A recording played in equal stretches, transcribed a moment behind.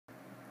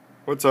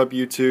What's up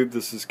YouTube?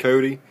 This is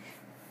Cody.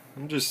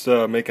 I'm just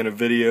making a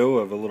video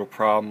of a little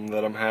problem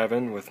that I'm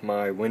having with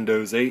my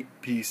Windows 8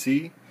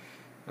 PC.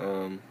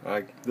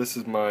 This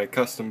is my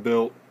custom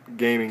built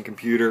gaming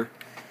computer,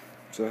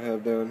 which I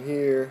have down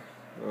here.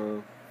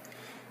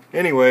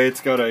 Anyway,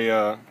 it's got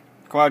a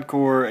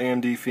quad-core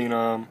AMD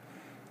Phenom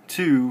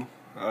 2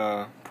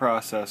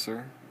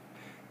 processor,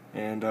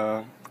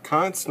 and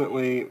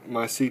constantly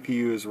my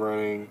CPU is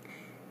running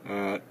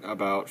at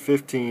about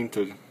 15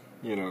 to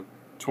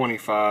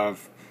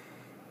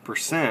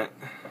 25%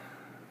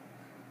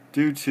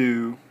 due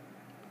to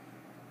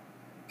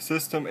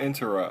system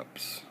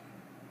interrupts,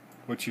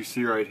 which you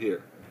see right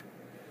here.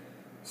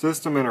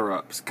 System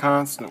interrupts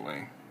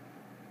constantly.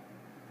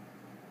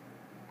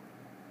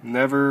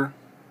 Never.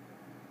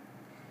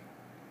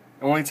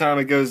 Only time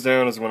it goes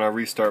down is when I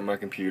restart my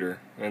computer,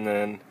 and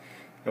then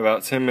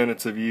about 10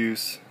 minutes of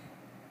use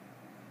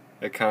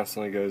it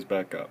constantly goes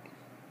back up.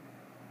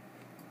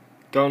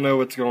 Don't know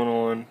what's going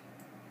on.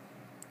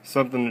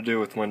 Something to do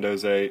with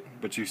Windows 8,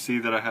 but you see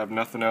that I have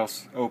nothing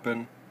else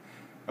open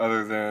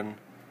other than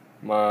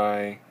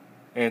my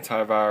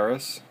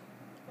antivirus,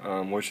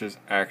 which is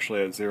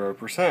actually at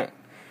 0%.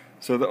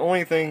 So the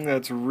only thing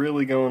that's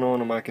really going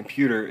on my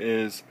computer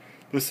is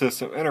the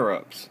system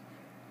interrupts,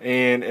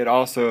 and it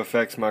also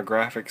affects my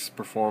graphics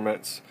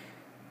performance.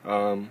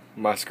 My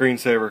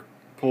screensaver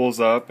pulls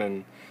up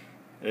and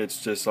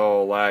it's just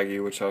all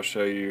laggy, which I'll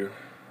show you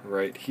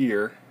right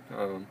here.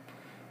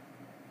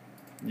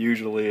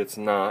 Usually it's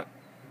not.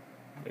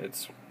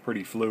 It's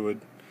pretty fluid.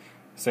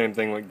 Same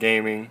thing with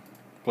gaming.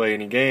 Play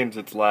any games,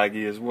 it's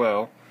laggy as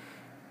well.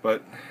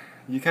 But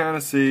you kind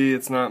of see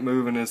it's not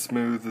moving as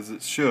smooth as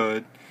it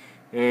should,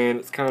 and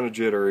it's kind of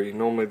jittery.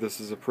 Normally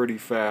this is a pretty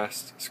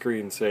fast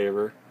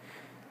screensaver,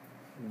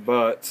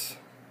 but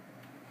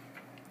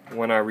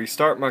when I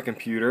restart my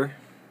computer,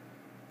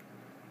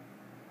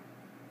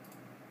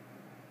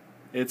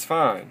 it's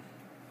fine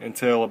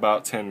until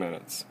about 10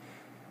 minutes.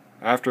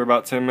 After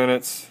about 10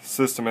 minutes,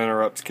 system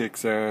interrupts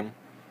kicks in,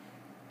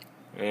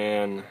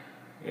 and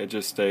it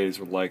just stays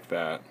like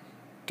that.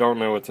 Don't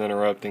know what's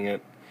interrupting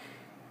it.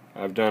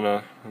 I've done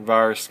a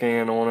virus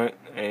scan on it,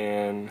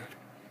 and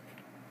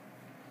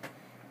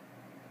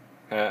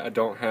I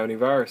don't have any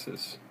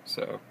viruses.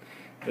 So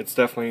it's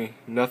definitely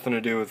nothing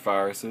to do with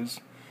viruses.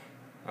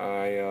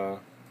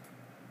 It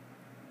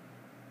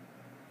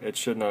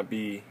should not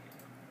be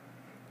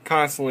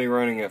constantly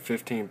running at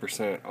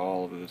 15%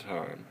 all of the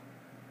time.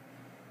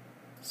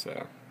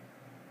 So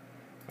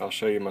I'll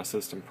show you my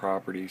system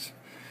properties.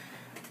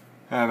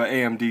 I have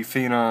an AMD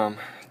Phenom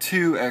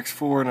 2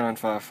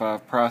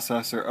 X4955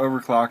 processor,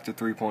 overclocked to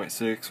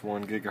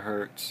 3.61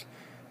 gigahertz.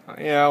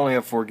 Yeah, I only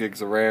have 4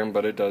 gigs of RAM,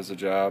 but it does the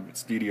job.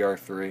 It's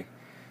DDR3.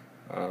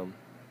 And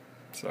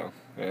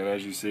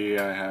as you see,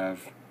 I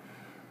have a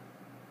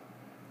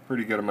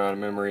pretty good amount of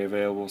memory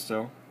available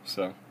still.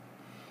 So,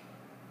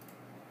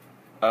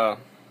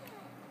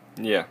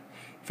 yeah.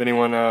 If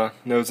anyone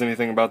knows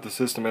anything about the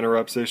system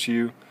interrupts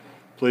issue,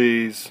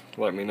 please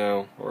let me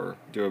know or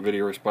do a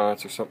video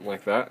response or something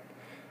like that.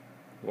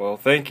 Well,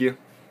 thank you.